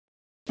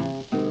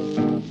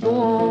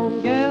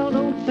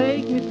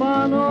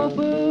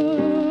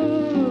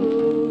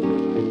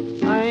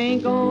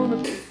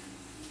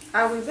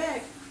Are we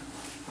back?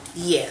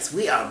 Yes,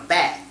 we are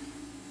back.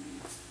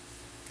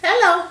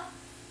 Hello.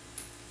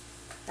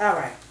 All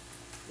right.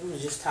 We were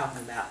just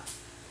talking about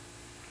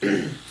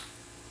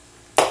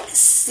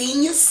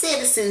Senior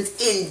citizens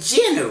in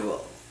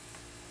general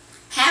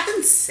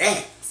having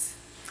sex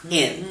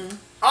in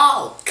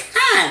all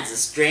kinds of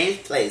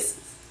strange places.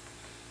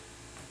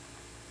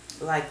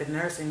 like the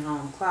nursing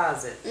home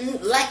closet,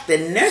 Like the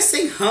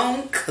nursing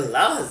home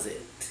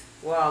closet.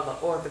 where all the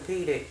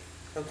orthopedic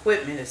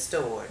equipment is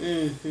stored.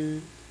 Mm-hmm.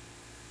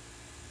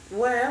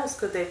 Where else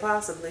could they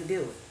possibly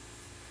do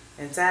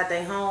it? Inside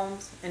their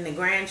homes and the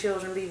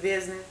grandchildren be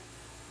visiting?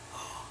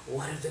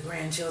 What if the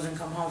grandchildren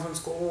come home from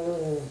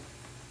school?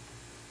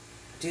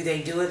 Do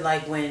they do it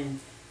like when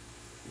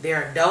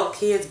their adult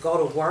kids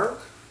go to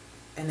work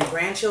and the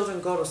grandchildren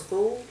go to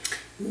school?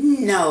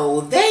 No,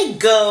 they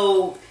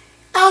go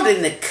out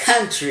in the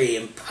country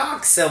and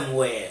park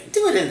somewhere.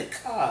 Do it in the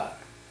car.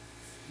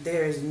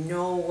 There is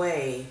no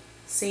way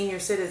senior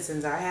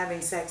citizens are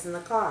having sex in the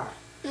car.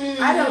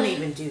 Mm-hmm. I don't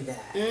even do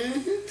that.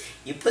 Mm-hmm.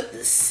 You put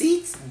the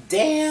seats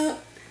down.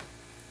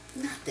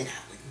 Not that I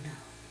would know,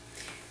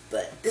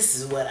 but this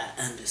is what I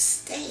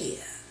understand,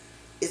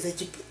 is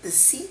that you put the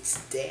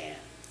seats down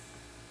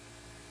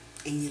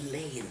and you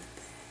lay in the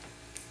back.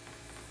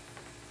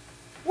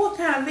 What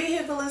kind of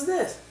vehicle is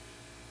this?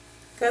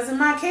 Because in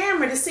my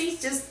camera, the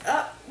seat's just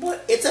up.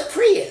 What? It's a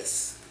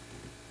Prius.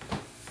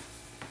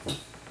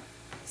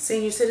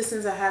 Senior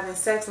citizens are having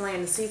sex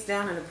laying the seats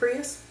down in the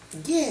Prius?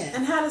 Yeah.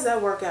 And how does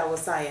that work out with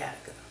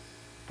sciatica?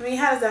 I mean,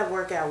 how does that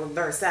work out with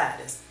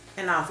bursitis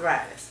and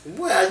arthritis?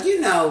 Well, you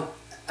know,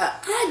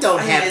 I don't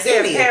have is there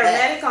any a of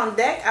that. paramedic on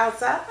deck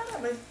outside?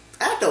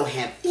 I don't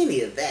have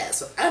any of that,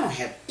 so I don't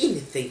have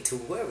anything to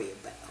worry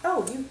about.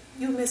 Oh,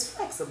 you Miss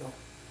Flexible.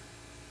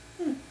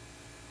 Who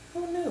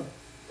knew?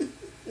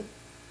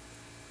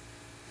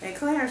 And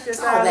Clarence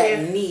just All out that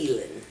here.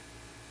 kneeling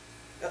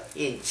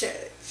in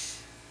church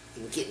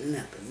and getting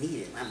up and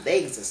kneeling. My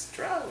legs are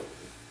strong.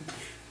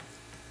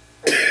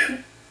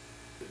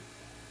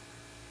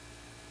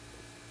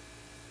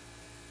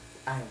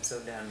 I am so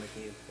done with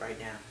you right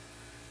now.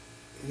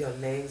 Your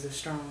legs are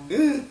strong.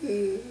 Mm-hmm.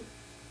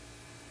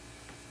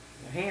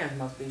 Your hands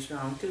must be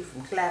strong too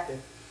from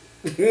clapping.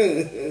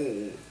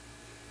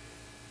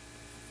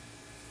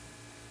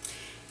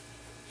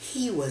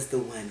 He was the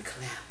one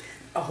clapping.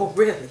 Oh,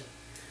 really?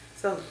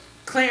 So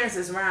Clarence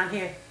is around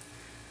here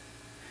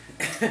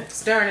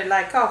stirring it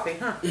like coffee,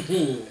 huh?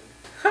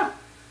 Huh.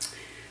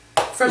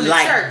 From the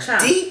like church, huh?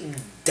 Deep,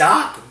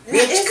 dark,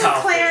 rich Isn't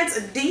coffee. Clarence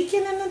a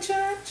deacon in the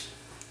church?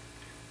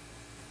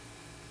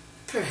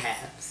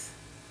 Perhaps.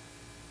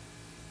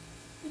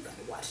 You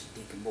gotta watch the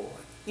deacon board.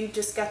 You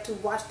just got to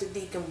watch the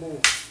deacon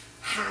board.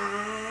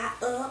 High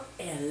up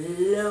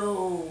and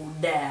low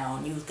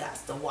down. You got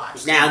to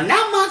watch. Now, them.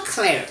 not my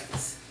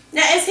Clarence.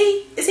 Now is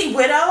he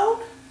widowed?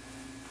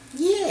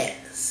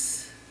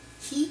 Yes,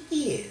 he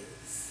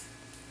is.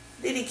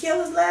 Did he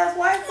kill his last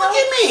wife? What do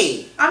you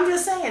mean? I'm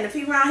just saying, if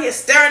he around here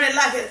stirring it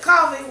like a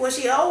coffee, was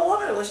she an old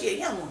woman or was she a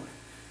young woman?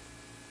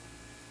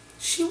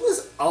 She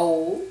was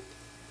old.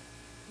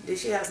 Did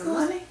she have some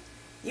money?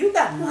 You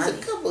got It was money.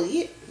 a couple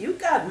years. You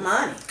got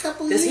money.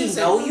 Couple Does years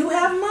he know ago. you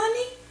have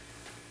money?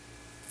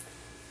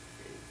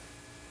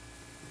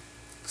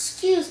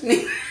 Excuse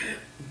me.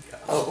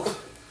 Oh.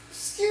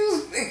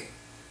 Excuse me.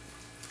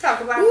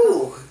 Talk about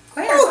Ooh.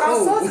 Clarence,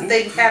 all sorts of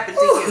things happen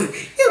to you. It Happen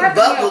to your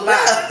bubbled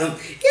body. up.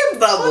 It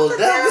bubbled What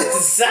the up devil?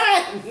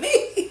 inside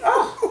me.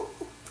 Oh,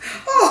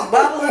 Oh.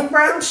 bubbling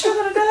brown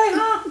sugar today,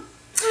 huh?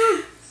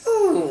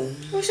 Ooh.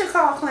 We should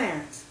call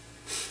Clarence.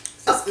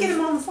 Let's get him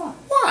on the phone.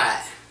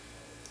 Why?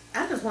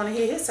 I just want to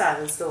hear his side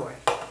of the story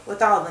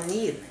with all the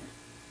kneeling.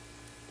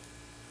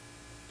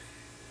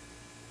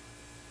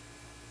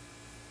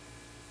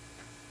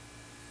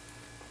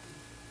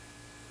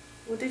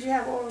 Well, did you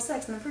have oral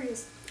sex in the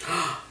Prius?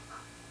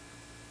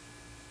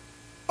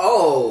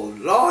 Oh,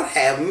 Lord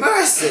have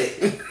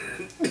mercy.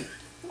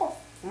 Oh,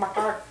 my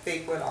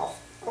heartbeat went off.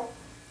 Oh.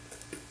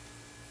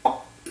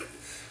 Oh.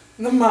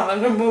 The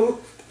monitor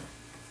moved.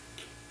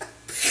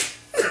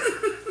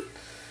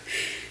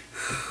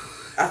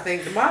 I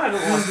think the monitor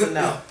wants to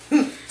know.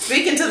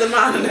 Speaking to the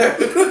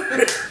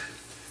monitor,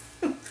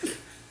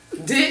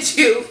 did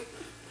you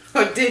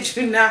or did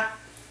you not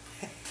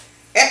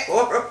have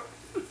oral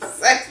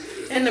sex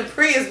in the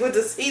Prius with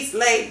the seats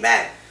laid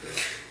back?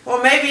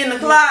 Or maybe in the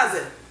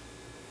closet?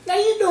 Now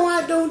you know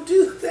I don't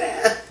do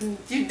that.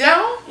 You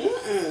don't?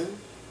 Mm-mm.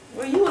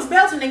 Well, you was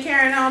belting and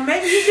carrying on.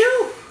 Maybe you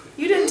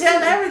do. You didn't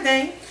tell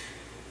everything.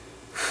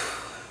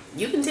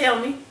 You can tell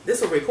me.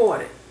 This will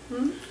record it.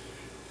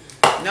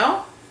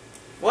 No?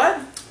 What?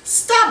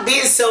 Stop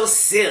being so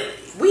silly.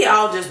 We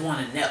all just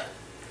want to know.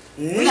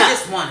 We No.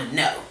 just want to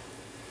know.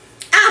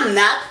 I'm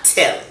not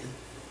telling.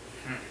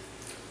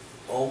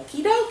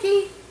 Okie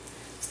dokie.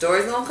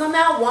 Story's gonna come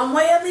out one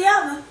way or the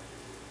other.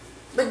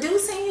 But do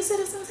senior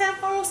citizens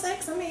have oral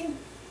sex? I mean,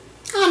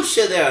 I'm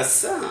sure there are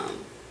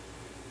some.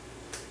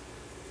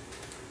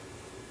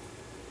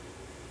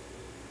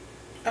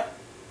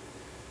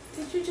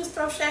 did you just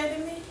throw shade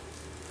at me?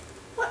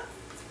 What?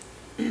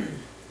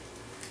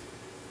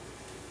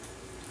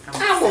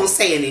 won't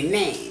say any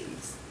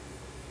names.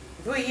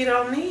 Well, you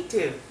don't need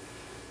to.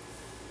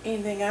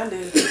 Anything I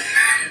do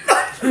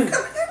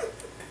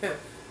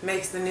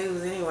makes the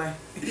news anyway.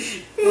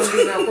 Won't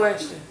be no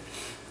question.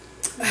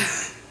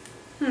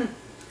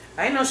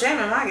 Ain't no shame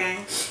in my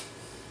game.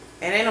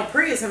 And ain't no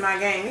Prius in my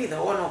game either,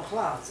 or no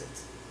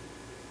closets.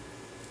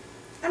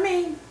 I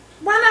mean,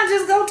 why not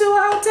just go to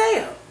a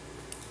hotel?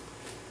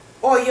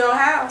 Or your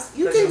house?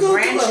 You can go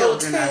to a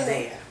grandchildren hotel. are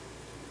there.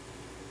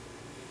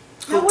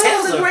 Hotels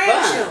Where's the are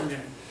grandchildren?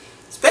 fun.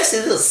 Especially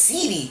little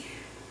seedy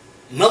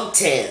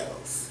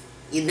motels.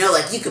 You know,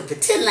 like you could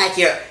pretend like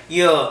you're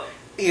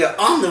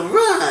on the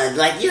run,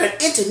 like you're an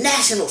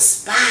international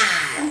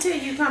spy. Until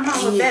you come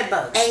home with bed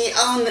bugs. And you're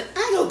on the,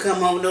 I don't come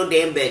home with no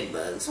damn bed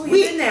bugs. Well,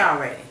 you've been there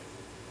already.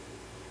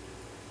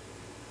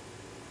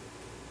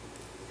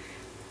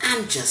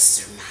 I'm just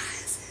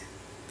surmising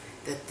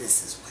that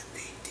this is what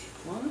they do.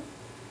 What?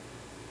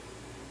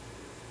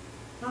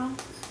 Huh?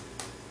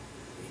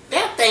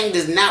 That thing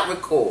does not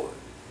record.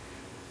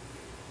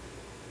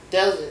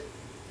 Does it?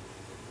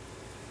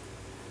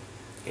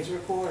 It's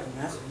recording.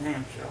 That's a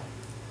damn show.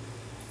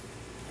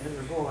 It's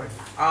recording.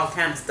 All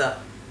kind of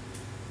stuff.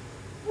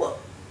 Well,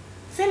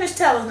 finish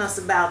telling us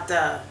about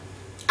I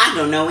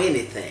don't know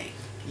anything.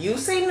 you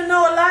seem to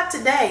know a lot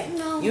today.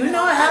 You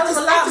know a hell of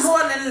a lot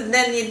more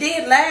than you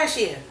did last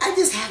year. I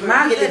just have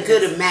My a really goodness.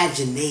 good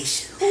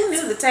imagination. Who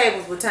knew the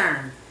tables would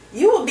turn?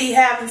 You would be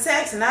having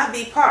sex and I'd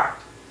be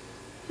parked.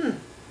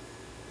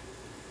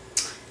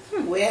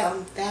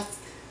 Well, that's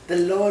the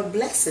Lord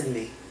blessing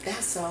me.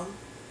 That's all.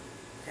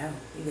 Oh,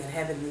 you got a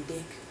heavenly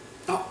dick.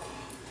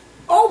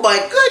 Oh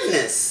my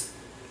goodness.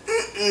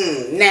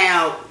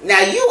 Now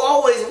you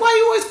always, why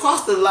you always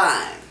cross the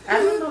line? I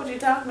don't know what you're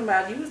talking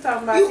about. You was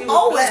talking about You was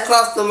always blessed.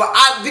 cross the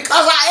line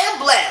because I am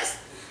blessed.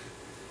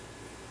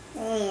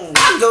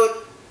 I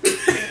go.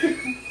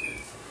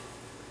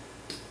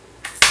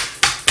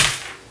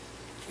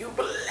 You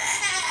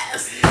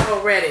blessed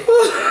already.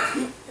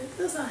 Is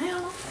this a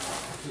hammer?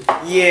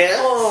 Yeah.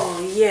 Oh,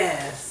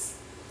 yes.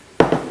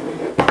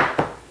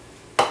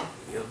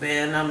 You've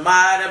been a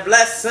mighty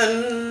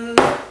blessing.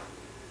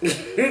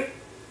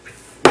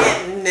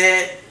 Getting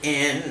it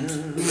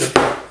in.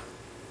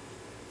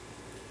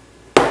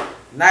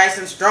 Nice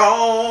and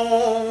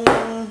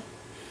strong.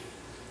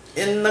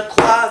 In the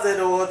closet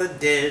or the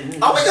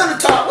den. Are we gonna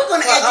talk? We're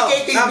gonna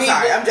educate these I'm people.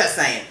 sorry, I'm just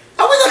saying.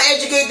 Are we gonna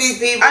educate these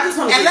people? I just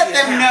want to and let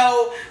them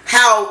know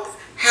how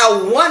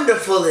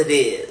wonderful it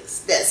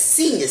is that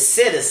senior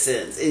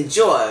citizens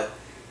enjoy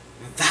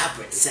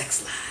vibrant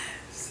sex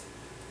lives.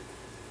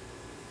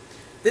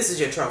 This is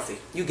your trophy.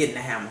 You getting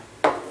the hammer.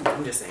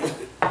 I'm just saying.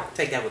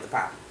 Take that with the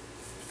pop.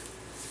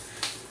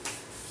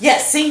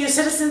 Yes, senior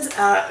citizens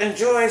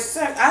enjoy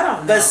sex. I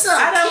don't know. But some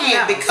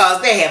can't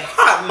because they have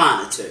heart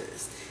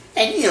monitors.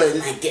 And you know, it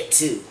might get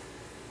too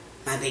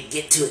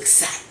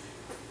exciting.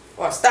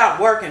 Or stop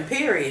working,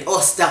 period.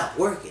 Or stop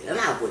working. And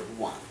I wouldn't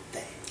want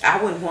that.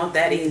 I wouldn't want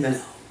that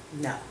either.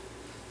 No.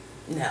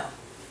 No.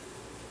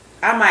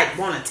 I might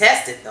want to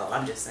test it, though.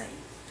 I'm just saying.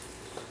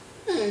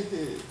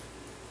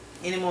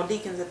 Any more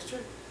deacons at the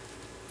church?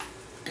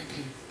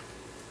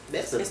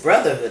 That's a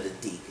brotherhood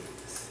of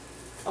deacons.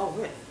 Oh,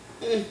 really?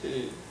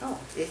 Oh.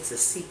 It's a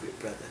secret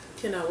brotherhood.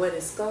 Can I wear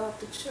this scarf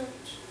to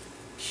church?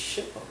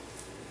 Sure.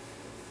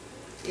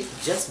 It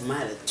just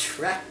might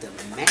attract a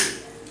man.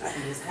 I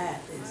can just hide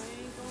this.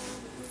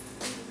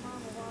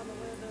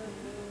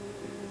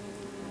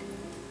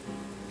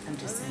 I'm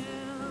just saying.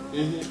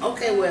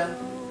 Okay, well,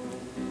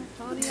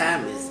 what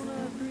time is it?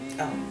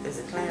 Oh, is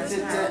it Clarence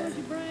time?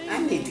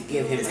 I need to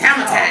give him It's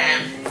hammer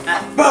time.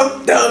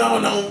 Hammer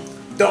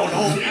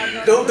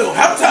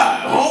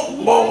time.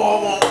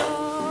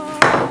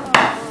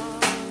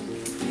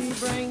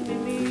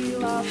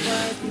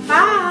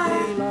 Hi.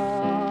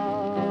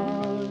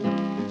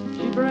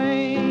 She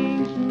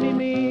brings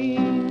me,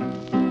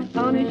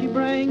 honey, she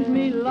brings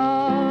me,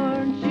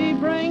 Lord. She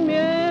brings me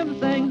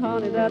everything,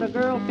 honey, that a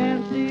girl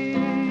can see.